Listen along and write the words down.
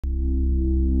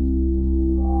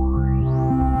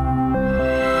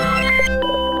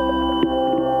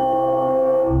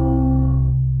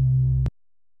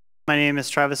My name is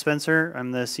Travis Spencer.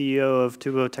 I'm the CEO of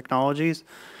Twobo Technologies.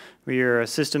 We are a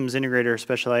systems integrator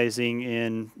specializing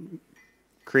in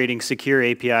creating secure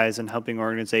APIs and helping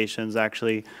organizations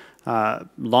actually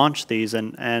launch these.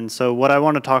 And so what I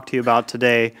want to talk to you about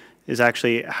today is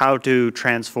actually how to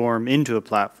transform into a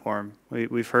platform.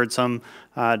 We've heard some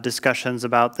discussions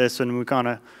about this, and we're going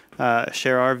to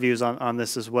share our views on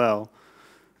this as well.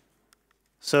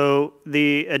 So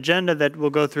the agenda that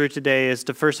we'll go through today is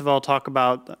to first of all talk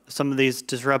about some of these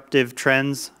disruptive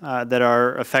trends that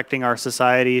are affecting our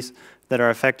societies, that are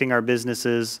affecting our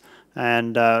businesses,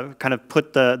 and kind of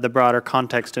put the broader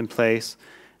context in place.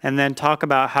 And then talk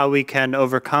about how we can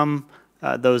overcome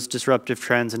those disruptive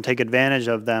trends and take advantage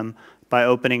of them by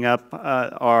opening up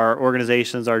our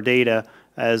organizations, our data,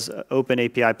 as open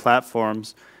API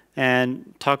platforms.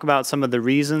 And talk about some of the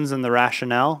reasons and the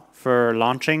rationale for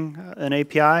launching an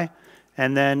API,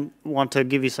 and then want to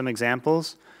give you some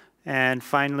examples. And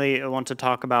finally, I want to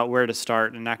talk about where to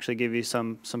start and actually give you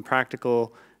some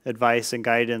practical advice and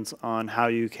guidance on how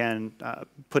you can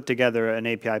put together an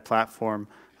API platform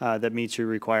that meets your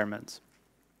requirements.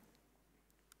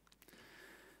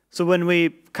 So when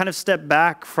we kind of step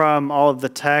back from all of the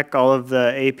tech, all of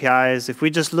the APIs, if we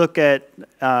just look at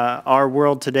our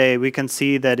world today, we can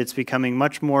see that it's becoming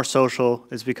much more social,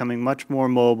 it's becoming much more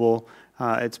mobile,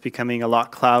 it's becoming a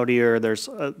lot cloudier, there's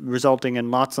resulting in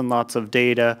lots and lots of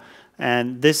data,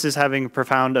 and this is having a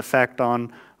profound effect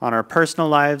on our personal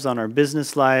lives, on our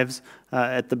business lives,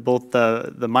 at both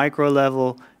the micro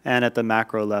level and at the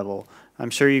macro level. I'm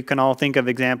sure you can all think of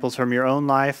examples from your own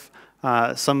life.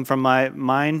 Some from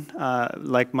mine,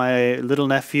 like my little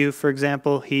nephew, for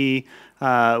example. He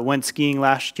went skiing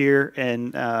last year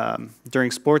and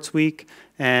during sports week,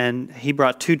 and he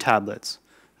brought 2 tablets.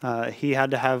 He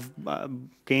had to have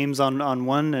games on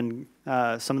one and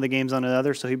some of the games on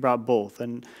another, so he brought both.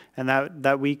 And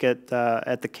that week at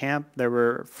the camp, there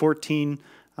were 14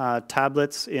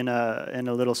 tablets in a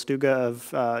little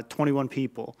stuga of 21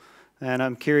 people. And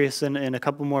I'm curious in a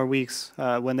couple more weeks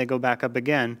when they go back up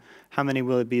again, how many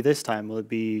will it be this time? Will it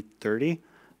be 30?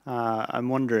 I'm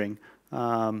wondering.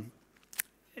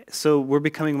 So we're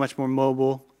becoming much more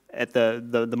mobile at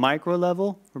the micro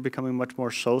level. We're becoming much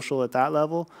more social at that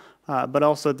level, but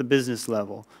also at the business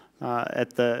level. In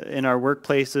our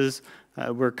workplaces,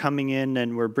 we're coming in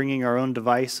and we're bringing our own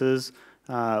devices.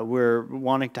 We're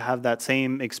wanting to have that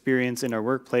same experience in our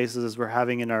workplaces as we're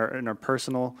having in our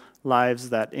personal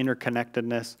lives, that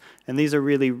interconnectedness. And these are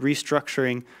really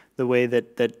restructuring the way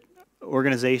that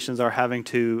organizations are having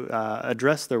to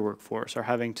address their workforce, are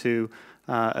having to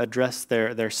address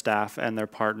their staff and their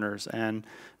partners. And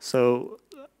so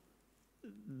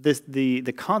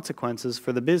the consequences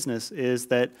for the business is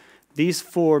that these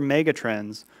 4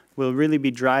 megatrends will really be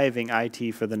driving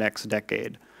IT for the next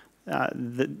decade.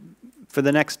 For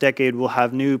the next decade, we'll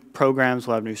have new programs,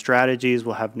 we'll have new strategies,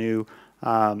 we'll have new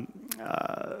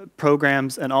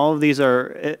programs, and all of these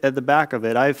are at the back of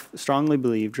it, I strongly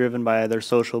believe, driven by either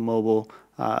social, mobile,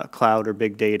 cloud, or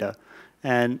big data.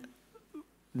 And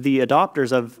the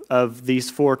adopters of these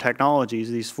 4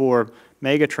 technologies, these 4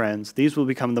 megatrends, these will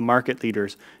become the market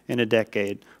leaders in a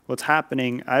decade. What's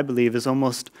happening, I believe, is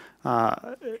almost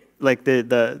like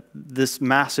this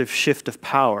massive shift of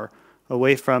power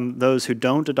away from those who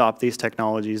don't adopt these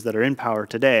technologies that are in power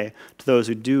today to those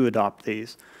who do adopt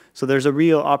these. So there's a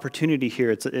real opportunity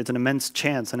here. It's an immense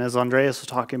chance. And as Andreas was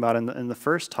talking about in the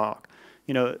first talk,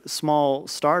 small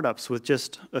startups with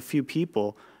just a few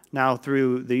people now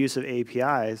through the use of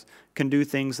APIs can do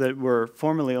things that were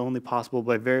formerly only possible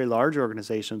by very large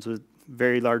organizations with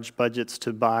very large budgets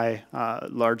to buy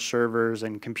large servers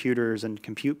and computers and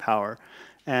compute power.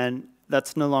 And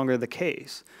that's no longer the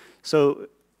case. So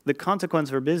the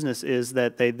consequence for business is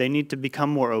that they need to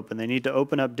become more open. They need to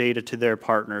open up data to their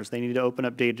partners. They need to open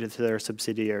up data to their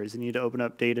subsidiaries. They need to open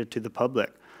up data to the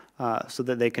public so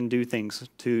that they can do things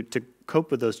to cope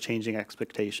with those changing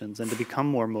expectations and to become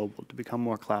more mobile, to become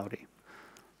more cloudy.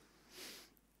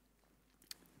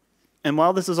 And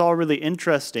while this is all really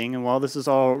interesting and while this is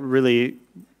all really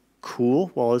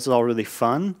cool, while this is all really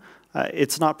fun,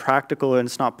 it's not practical and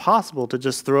it's not possible to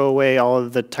just throw away all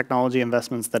of the technology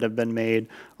investments that have been made,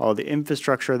 all the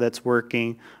infrastructure that's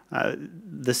working.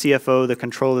 The CFO, the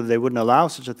controller, they wouldn't allow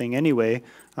such a thing anyway.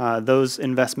 Those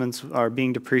investments are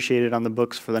being depreciated on the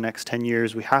books for the next 10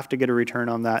 years. We have to get a return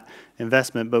on that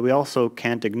investment, but we also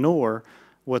can't ignore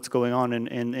what's going on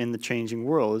in the changing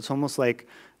world. It's almost like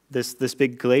this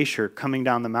big glacier coming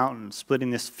down the mountain, splitting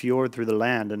this fjord through the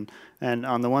land. And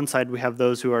on the one side, we have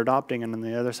those who are adopting, and on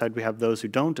the other side, we have those who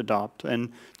don't adopt.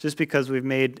 And just because we've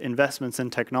made investments in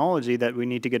technology that we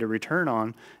need to get a return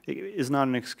on is not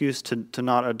an excuse to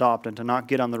not adopt and to not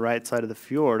get on the right side of the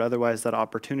fjord. Otherwise, that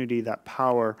opportunity, that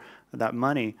power, that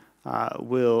money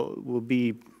will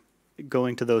be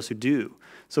going to those who do.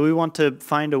 So we want to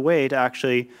find a way to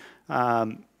actually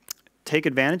take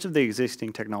advantage of the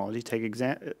existing technology, take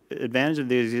advantage of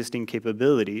the existing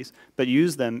capabilities, but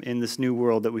use them in this new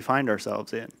world that we find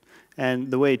ourselves in.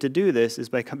 And the way to do this is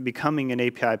by becoming an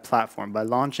API platform, by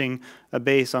launching a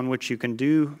base on which you can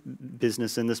do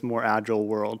business in this more agile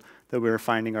world that we're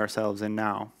finding ourselves in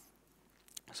now.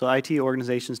 So IT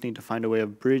organizations need to find a way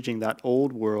of bridging that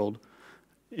old world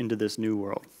into this new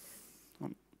world.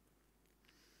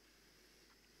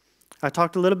 I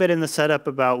talked a little bit in the setup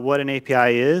about what an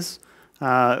API is.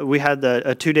 We had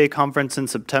a 2-day conference in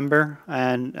September,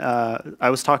 and I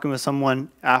was talking with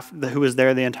someone who was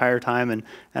there the entire time,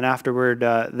 and afterward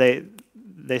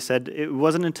they said it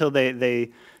wasn't until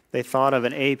they thought of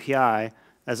an API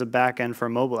as a backend for a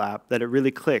mobile app that it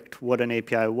really clicked what an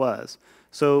API was.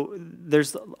 So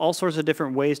there's all sorts of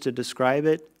different ways to describe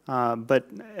it, but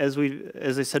as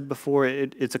I said before,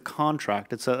 it's a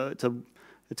contract. It's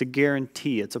a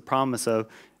guarantee. It's a promise of,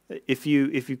 if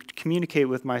you communicate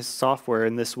with my software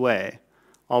in this way,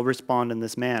 I'll respond in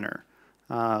this manner.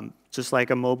 Just like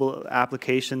a mobile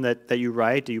application that you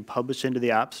write, you publish into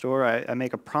the App Store, I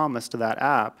make a promise to that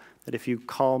app that if you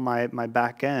call my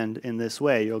back end in this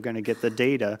way, you're going to get the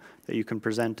data that you can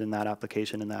present in that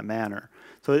application in that manner.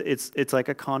 So it's like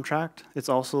a contract. It's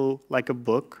also like a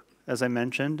book. As I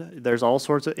mentioned, there's all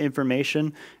sorts of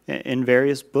information in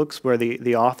various books where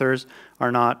the authors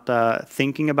are not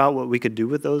thinking about what we could do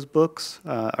with those books.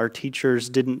 Our teachers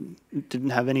didn't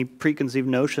have any preconceived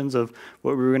notions of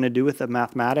what we were going to do with the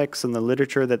mathematics and the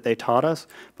literature that they taught us.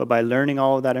 But by learning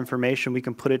all of that information, we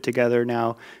can put it together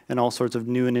now in all sorts of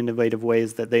new and innovative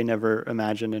ways that they never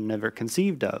imagined and never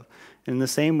conceived of. In the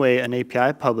same way, an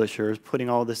API publisher is putting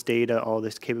all this data, all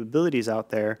these capabilities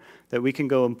out there that we can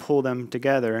go and pull them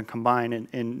together and combine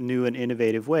in new and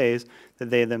innovative ways that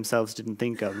they themselves didn't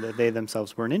think of, that they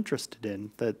themselves weren't interested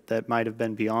in, that might have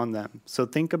been beyond them. So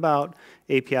think about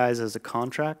APIs as a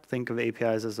contract. Think of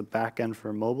APIs as a backend for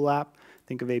a mobile app.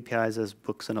 Think of APIs as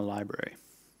books in a library.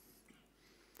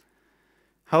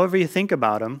 However you think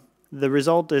about them, the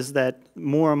result is that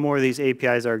more and more of these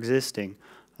APIs are existing.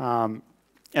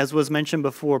 As was mentioned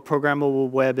before, programmable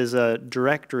web is a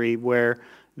directory where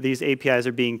these APIs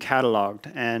are being cataloged,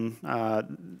 and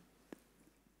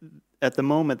at the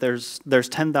moment there's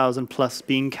 10,000 plus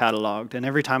being cataloged, and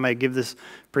every time I give this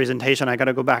presentation I got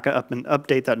to go back up and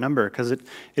update that number because it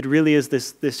really is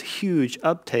this huge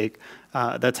uptake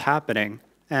that's happening.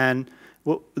 And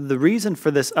well, the reason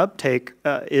for this uptake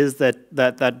is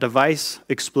that device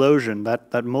explosion,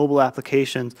 that mobile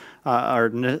applications are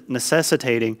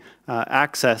necessitating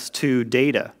access to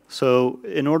data. So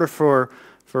in order for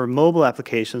mobile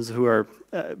applications who are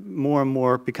more and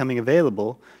more becoming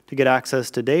available to get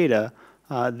access to data,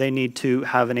 they need to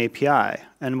have an API.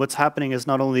 And what's happening is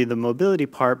not only the mobility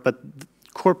part, but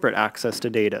corporate access to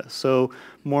data. So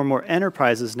more and more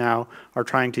enterprises now are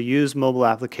trying to use mobile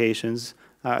applications.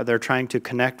 They're trying to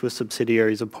connect with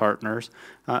subsidiaries of partners,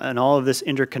 and all of this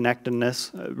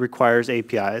interconnectedness requires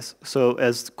APIs. So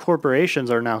as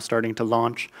corporations are now starting to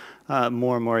launch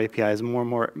more and more APIs, more and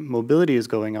more mobility is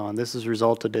going on, this has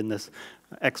resulted in this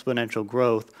exponential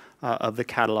growth of the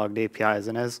cataloged APIs.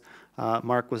 And as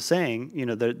Mark was saying, you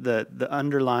know, the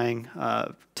underlying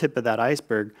tip of that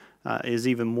iceberg is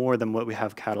even more than what we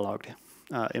have cataloged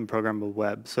in programmable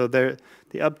web. So the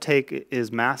uptake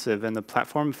is massive, and the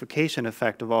platformification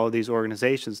effect of all of these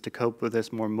organizations to cope with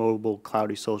this more mobile,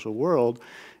 cloudy social world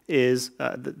is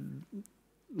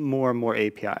more and more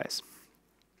APIs.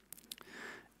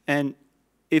 And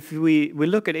if we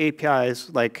look at APIs,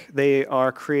 like they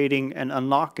are creating and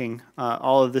unlocking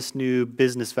all of this new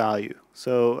business value.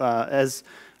 So as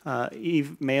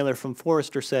Eve Mailer from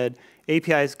Forrester said,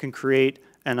 APIs can create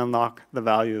and unlock the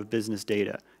value of business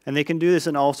data. And they can do this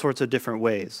in all sorts of different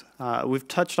ways. We've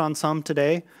touched on some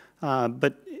today,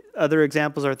 but other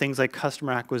examples are things like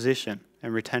customer acquisition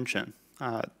and retention,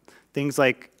 things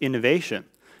like innovation,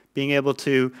 being able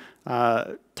to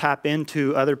tap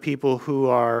into other people who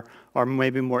are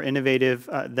maybe more innovative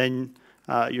than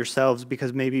yourselves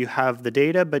because maybe you have the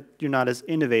data, but you're not as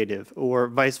innovative, or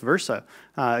vice versa.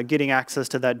 Getting access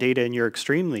to that data and you're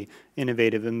extremely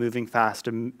innovative and moving fast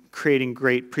and creating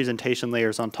great presentation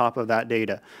layers on top of that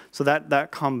data. So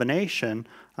that combination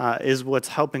is what's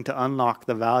helping to unlock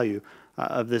the value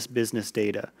of this business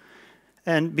data.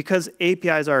 And because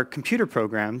APIs are computer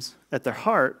programs at their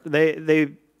heart,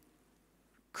 they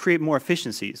create more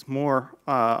efficiencies, more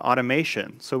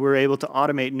automation. So we're able to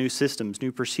automate new systems,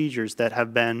 new procedures that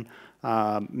have been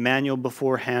manual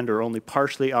beforehand or only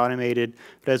partially automated.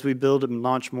 But as we build and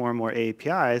launch more and more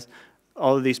APIs,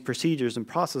 all of these procedures and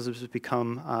processes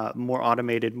become more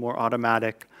automated, more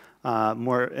automatic,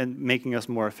 and making us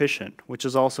more efficient, which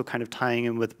is also kind of tying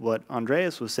in with what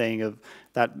Andreas was saying of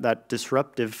that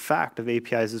disruptive fact of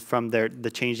APIs is from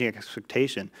the changing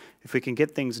expectation. If we can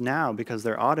get things now because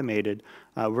they're automated,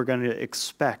 we're going to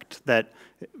expect that,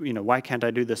 why can't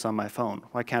I do this on my phone?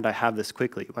 Why can't I have this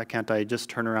quickly? Why can't I just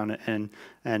turn around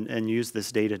and use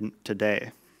this data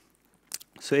today?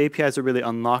 So APIs are really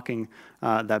unlocking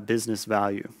that business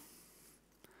value.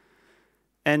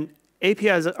 And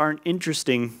APIs aren't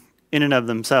interesting in and of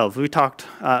themselves. We talked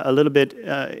a little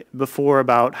bit before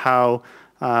about how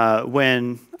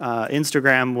when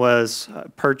Instagram was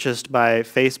purchased by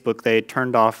Facebook, they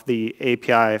turned off the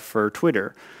API for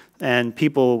Twitter. And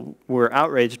people were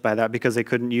outraged by that because they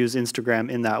couldn't use Instagram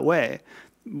in that way.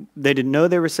 They didn't know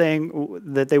they were saying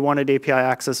that they wanted API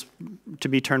access to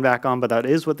be turned back on, but that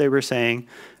is what they were saying.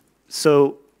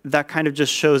 So that kind of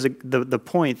just shows the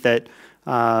point that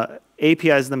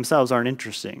APIs themselves aren't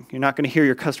interesting. You're not going to hear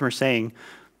your customer saying,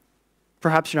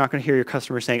 perhaps you're not going to hear your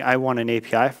customer saying, I want an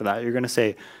API for that. You're going to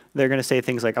say, they're going to say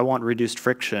things like, I want reduced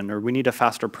friction, or we need a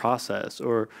faster process,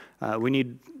 or we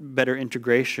need better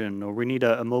integration, or we need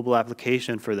a mobile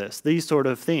application for this. These sort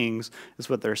of things is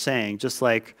what they're saying, just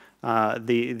like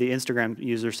the Instagram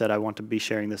user said, I want to be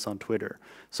sharing this on Twitter.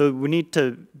 So we need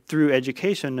to, through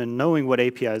education and knowing what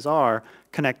APIs are,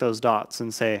 connect those dots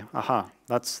and say, aha,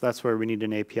 that's where we need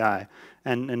an API.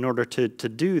 And in order to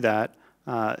do that,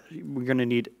 we're going to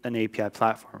need an API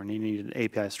platform. We're going to need an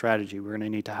API strategy. We're going to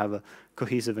need to have a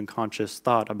cohesive and conscious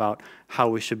thought about how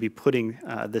we should be putting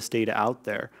this data out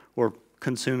there or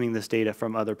consuming this data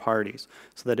from other parties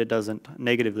so that it doesn't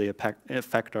negatively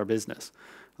affect our business.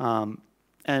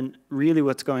 And really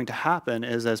what's going to happen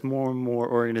is as more and more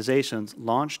organizations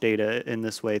launch data in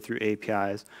this way through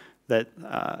APIs, that,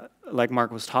 like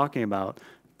Mark was talking about,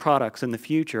 products in the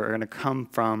future are going to come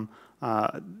from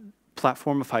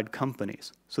platformified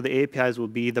companies. So the APIs will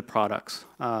be the products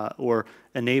or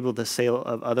enable the sale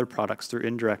of other products through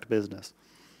indirect business.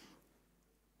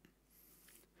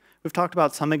 We've talked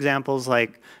about some examples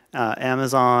like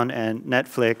Amazon and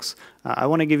Netflix. I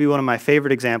want to give you one of my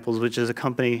favorite examples, which is a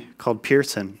company called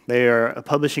Pearson. They are a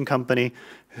publishing company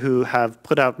who have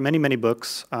put out many, many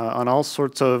books on all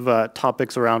sorts of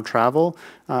topics around travel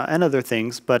and other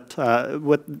things. But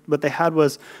what they had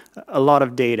was a lot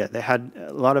of data. They had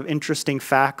a lot of interesting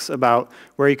facts about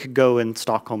where you could go in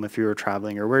Stockholm if you were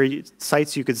traveling, or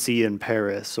sites you could see in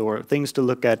Paris, or things to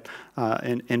look at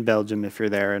in Belgium if you're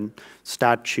there, and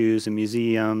statues and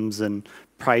museums and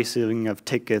pricing of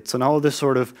tickets and all of this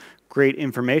sort of great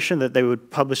information that they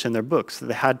would publish in their books that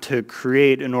they had to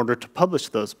create in order to publish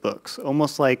those books.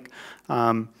 Almost like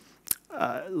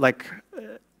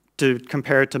to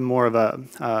compare it to more of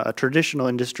a traditional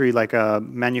industry like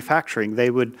manufacturing.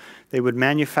 They would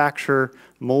manufacture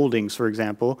moldings, for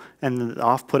example, and the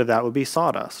output of that would be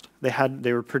sawdust.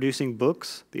 They were producing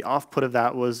books. The output of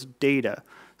that was data.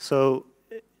 So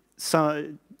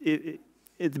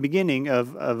at the beginning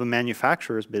of a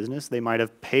manufacturer's business, they might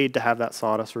have paid to have that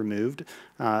sawdust removed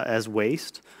as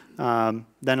waste. Then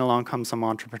along comes some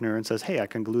entrepreneur and says, hey, I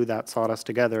can glue that sawdust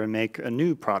together and make a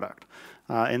new product.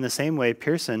 In the same way,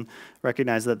 Pearson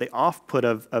recognized that the output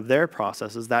of their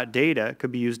processes, that data,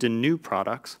 could be used in new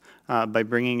products by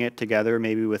bringing it together,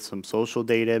 maybe with some social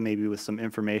data, maybe with some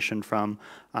information from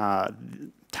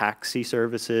taxi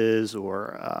services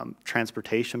or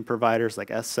transportation providers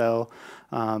like SL,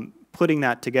 putting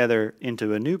that together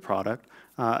into a new product,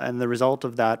 and the result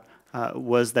of that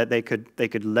was that they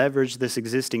could leverage this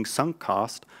existing sunk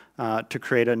cost to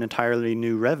create an entirely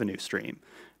new revenue stream.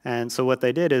 And so what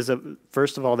they did is,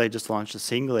 first of all, they just launched a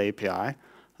single API.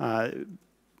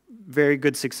 Very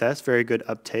good success, very good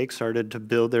uptake, started to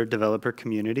build their developer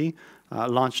community,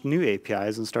 launched new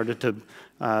APIs, and started to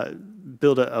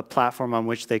build a platform on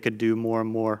which they could do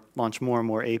launch more and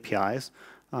more APIs.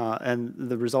 And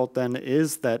the result then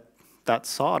is that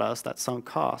sawdust, that sunk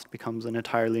cost, becomes an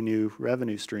entirely new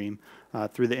revenue stream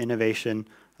through the innovation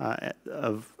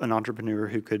of an entrepreneur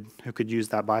who could use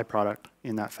that byproduct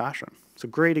in that fashion. It's a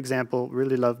great example,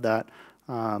 really love that.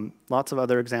 Lots of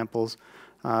other examples,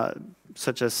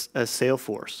 such as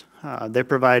Salesforce. They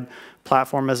provide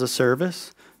platform as a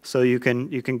service, so you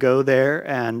can go there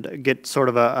and get sort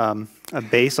of a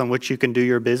base on which you can do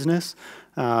your business,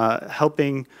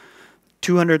 helping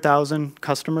 200,000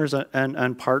 customers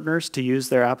and partners to use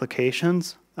their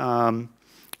applications.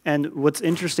 And what's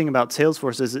interesting about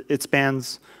Salesforce is it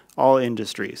spans all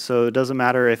industries. So it doesn't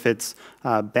matter if it's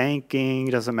banking,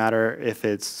 it doesn't matter if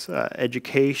it's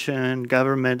education,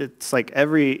 government. It's like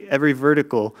every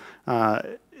vertical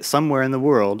somewhere in the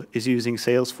world is using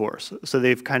Salesforce. So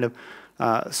they've kind of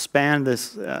spanned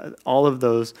this, all of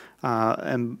those,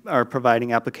 and are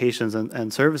providing applications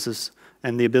and services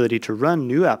and the ability to run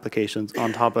new applications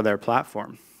on top of their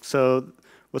platform. So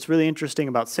what's really interesting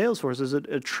about Salesforce is it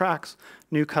attracts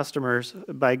new customers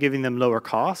by giving them lower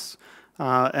costs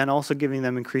and also giving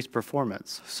them increased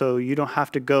performance. So you don't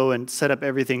have to go and set up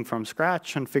everything from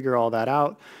scratch and figure all that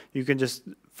out. You can just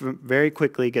very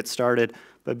quickly get started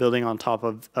by building on top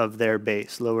of their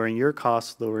base, lowering your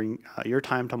costs, lowering your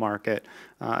time to market,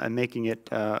 and making it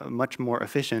much more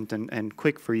efficient and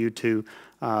quick for you to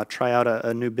try out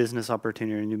a new business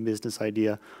opportunity, a new business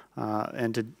idea,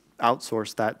 and to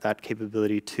outsource that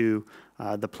capability to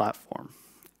the platform.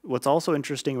 What's also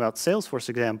interesting about Salesforce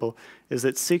example is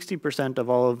that 60% of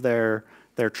all of their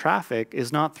traffic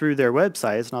is not through their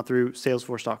website, it's not through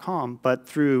salesforce.com, but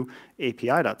through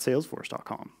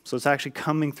api.salesforce.com. So it's actually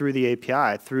coming through the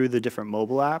API, through the different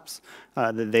mobile apps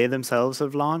that they themselves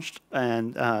have launched,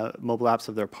 and mobile apps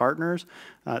of their partners,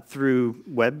 through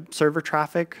web server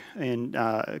traffic in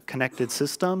connected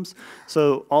systems.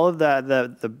 So all of that,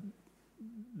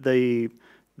 the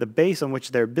base on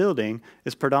which they're building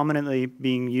is predominantly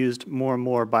being used more and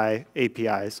more by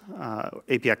APIs,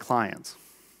 API clients.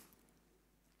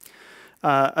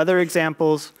 Other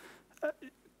examples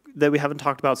that we haven't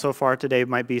talked about so far today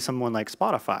might be someone like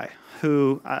Spotify,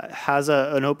 who has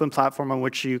an open platform on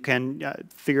which you can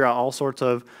figure out all sorts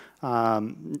of,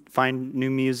 find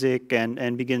new music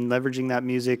and begin leveraging that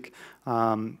music.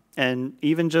 And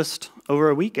even just over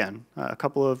a weekend, a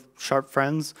couple of sharp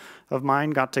friends of mine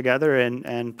got together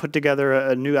and put together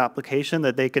a new application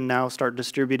that they can now start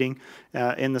distributing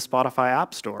in the Spotify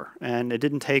App Store. And it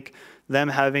didn't take them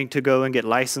having to go and get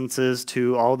licenses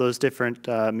to all those different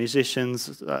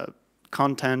musicians'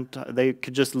 content. They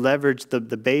could just leverage the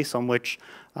base on which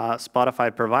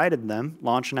Spotify provided them,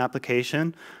 launch an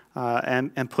application,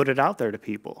 and put it out there to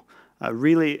people.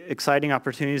 Really exciting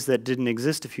opportunities that didn't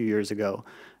exist a few years ago.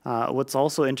 What's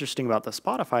also interesting about the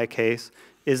Spotify case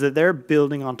is that they're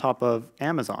building on top of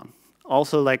Amazon,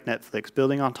 also like Netflix,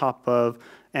 building on top of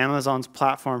Amazon's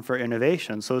platform for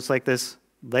innovation. So it's like this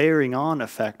layering on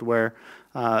effect where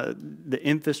the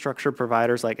infrastructure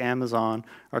providers like Amazon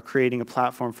are creating a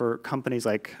platform for companies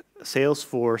like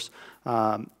Salesforce,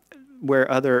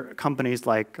 where other companies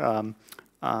like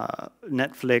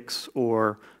Netflix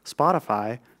or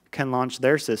Spotify can launch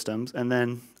their systems, and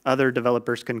then other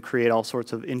developers can create all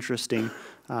sorts of interesting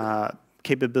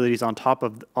capabilities on top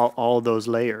of all those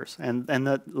layers. And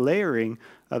that layering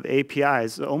of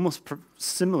APIs is almost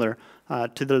similar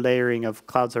to the layering of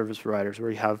cloud service providers,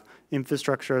 where you have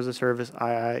infrastructure as a service,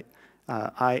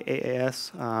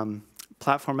 IaaS,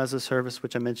 platform as a service,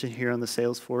 which I mentioned here on the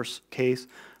Salesforce case,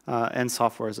 and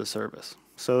software as a service.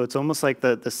 So it's almost like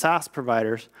the SaaS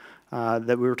providers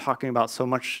that we were talking about so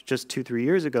much just 2-3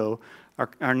 years ago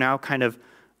are now kind of,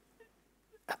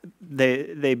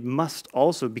 they must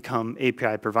also become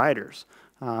API providers.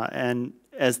 And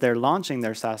as they're launching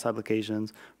their SaaS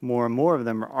applications, more and more of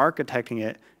them are architecting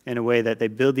it in a way that they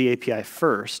build the API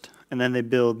first, and then they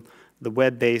build the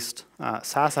web-based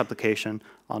SaaS application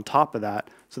on top of that,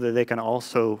 so that they can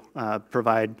also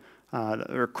provide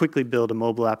or quickly build a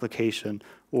mobile application,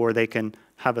 or they can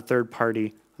have a third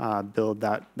party build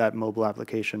that mobile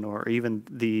application, or even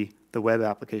the web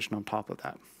application on top of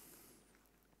that.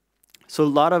 So a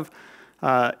lot of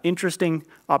interesting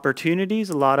opportunities,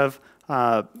 a lot of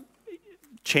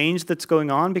change that's going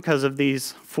on because of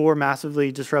these 4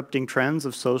 massively disrupting trends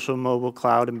of social, mobile,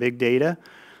 cloud, and big data.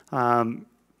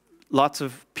 Lots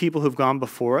of people who've gone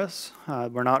before us.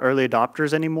 We're not early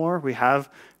adopters anymore. We have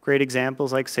great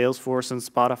examples like Salesforce and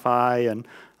Spotify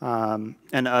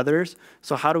and others.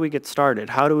 So how do we get started?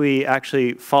 How do we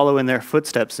actually follow in their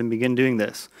footsteps and begin doing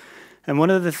this? And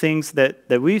one of the things that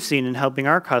we've seen in helping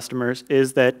our customers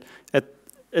is that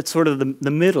at sort of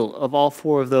the middle of all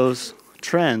 4 of those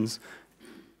trends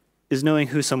is knowing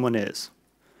who someone is.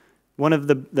 One of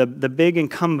the big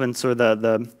incumbents, or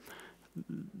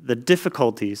the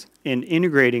difficulties in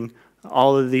integrating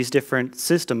all of these different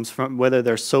systems, from whether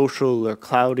they're social or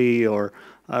cloudy or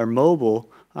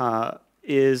mobile,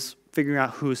 is figuring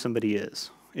out who somebody is.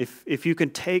 If you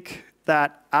can take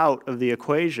that out of the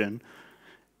equation,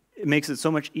 it makes it so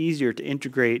much easier to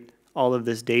integrate all of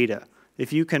this data.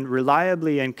 If you can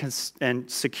reliably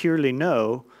and securely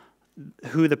know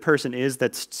who the person is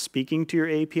that's speaking to your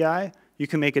API, you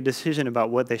can make a decision about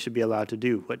what they should be allowed to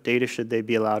do, what data should they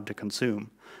be allowed to consume.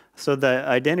 So the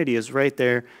identity is right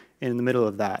there in the middle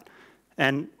of that.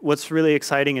 And what's really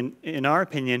exciting, in our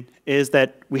opinion, is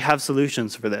that we have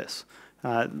solutions for this.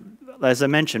 As I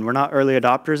mentioned, we're not early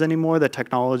adopters anymore. The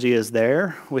technology is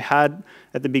there. We had,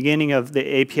 at the beginning of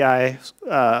the API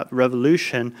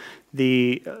revolution,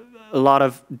 a lot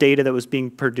of data that was being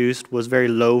produced was very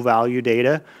low-value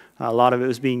data. A lot of it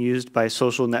was being used by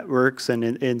social networks and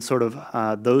in sort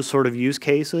of those sort of use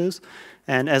cases.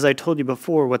 And as I told you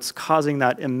before, what's causing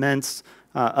that immense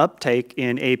uptake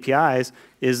in APIs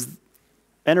is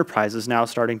enterprises now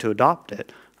starting to adopt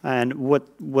it. And what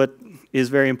is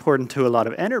very important to a lot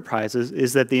of enterprises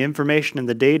is that the information and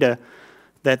the data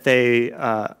that they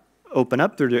open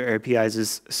up through their APIs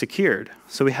is secured.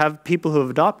 So we have people who have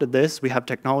adopted this. We have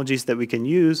technologies that we can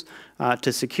use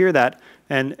to secure that.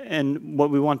 And what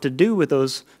we want to do with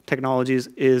those technologies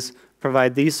is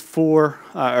provide these five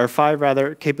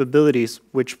capabilities,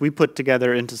 which we put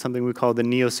together into something we call the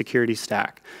Neo Security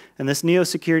Stack. And this Neo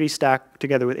Security Stack,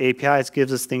 together with APIs,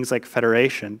 gives us things like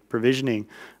federation, provisioning,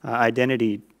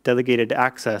 identity, delegated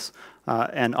access,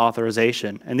 and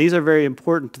authorization. And these are very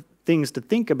important things to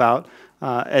think about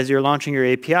as you're launching your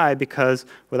API, because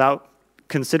without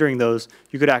considering those,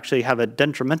 you could actually have a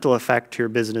detrimental effect to your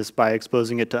business by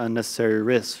exposing it to unnecessary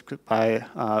risk, by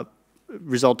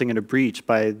resulting in a breach,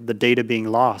 by the data being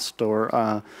lost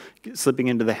or slipping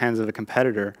into the hands of a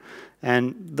competitor.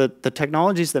 And the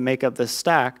technologies that make up this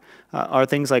stack are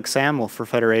things like SAML for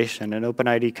federation and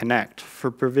OpenID Connect. For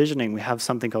provisioning, we have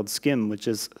something called SCIM, which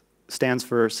stands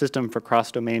for System for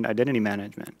Cross-Domain Identity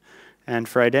Management. And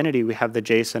for identity, we have the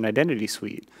JSON Identity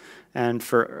Suite. And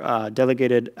for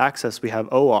delegated access, we have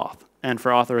OAuth. And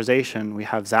for authorization, we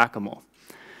have XACML.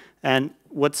 And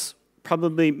what's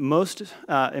probably most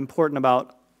important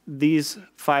about these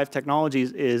five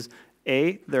technologies is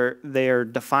A, they are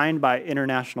defined by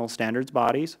international standards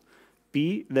bodies.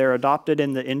 B, they're adopted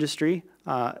in the industry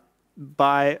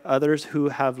by others who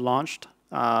have launched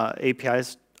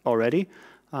APIs already.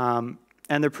 And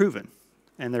they're proven,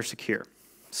 and they're secure.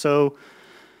 So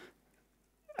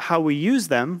how we use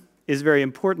them is very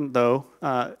important, though,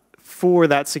 for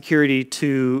that security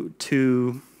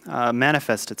to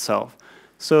manifest itself.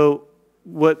 So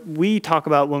what we talk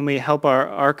about when we help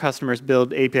our customers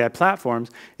build API platforms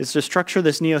is to structure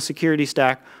this Neo Security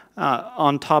Stack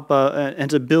on top of, and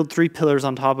to build three pillars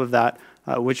on top of that,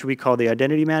 which we call the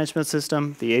Identity Management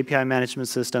System, the API Management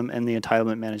System, and the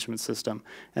Entitlement Management System.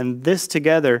 And this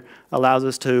together allows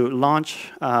us to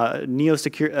launch a Neo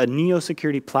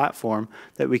Security platform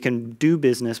that we can do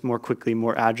business more quickly,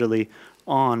 more agilely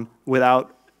on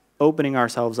without opening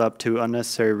ourselves up to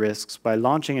unnecessary risks by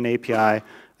launching an API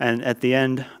and at the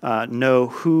end know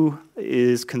who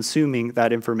is consuming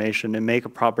that information and make a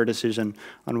proper decision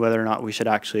on whether or not we should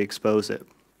actually expose it.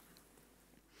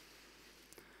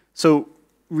 So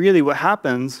really what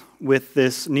happens with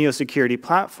this Neo Security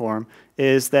platform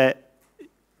is that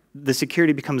the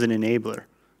security becomes an enabler.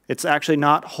 It's actually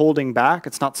not holding back.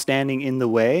 It's not standing in the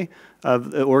way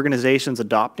of the organizations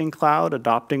adopting cloud,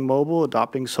 adopting mobile,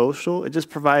 adopting social. It just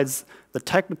provides the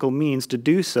technical means to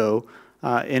do so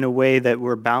in a way that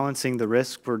we're balancing the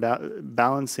risk, we're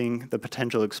balancing the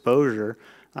potential exposure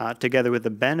together with the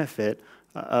benefit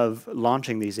of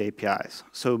launching these APIs.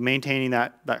 So maintaining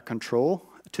that control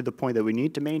to the point that we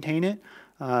need to maintain it,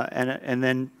 and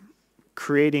then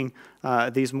creating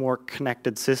these more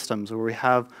connected systems where we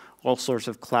have all sorts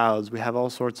of clouds, we have all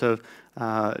sorts of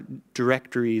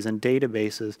directories and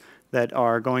databases that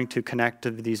are going to connect to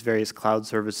these various cloud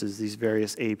services, these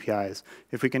various APIs.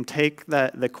 If we can take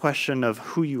the question of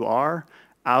who you are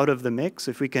out of the mix,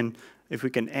 if we can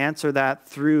answer that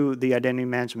through the identity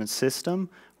management system,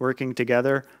 working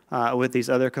together with these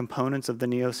other components of the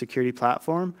Neo Security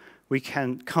platform, we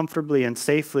can comfortably and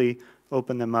safely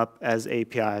open them up as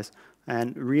APIs.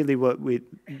 And really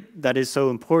that is so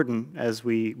important as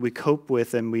we cope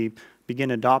with and we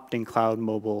begin adopting cloud,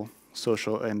 mobile,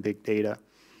 social, and big data.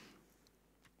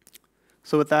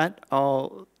 So with that,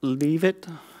 I'll leave it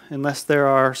unless there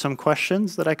are some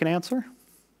questions that I can answer.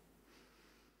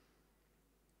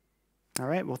 All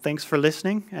right, well, thanks for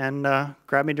listening, and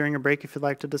grab me during a break if you'd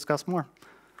like to discuss more.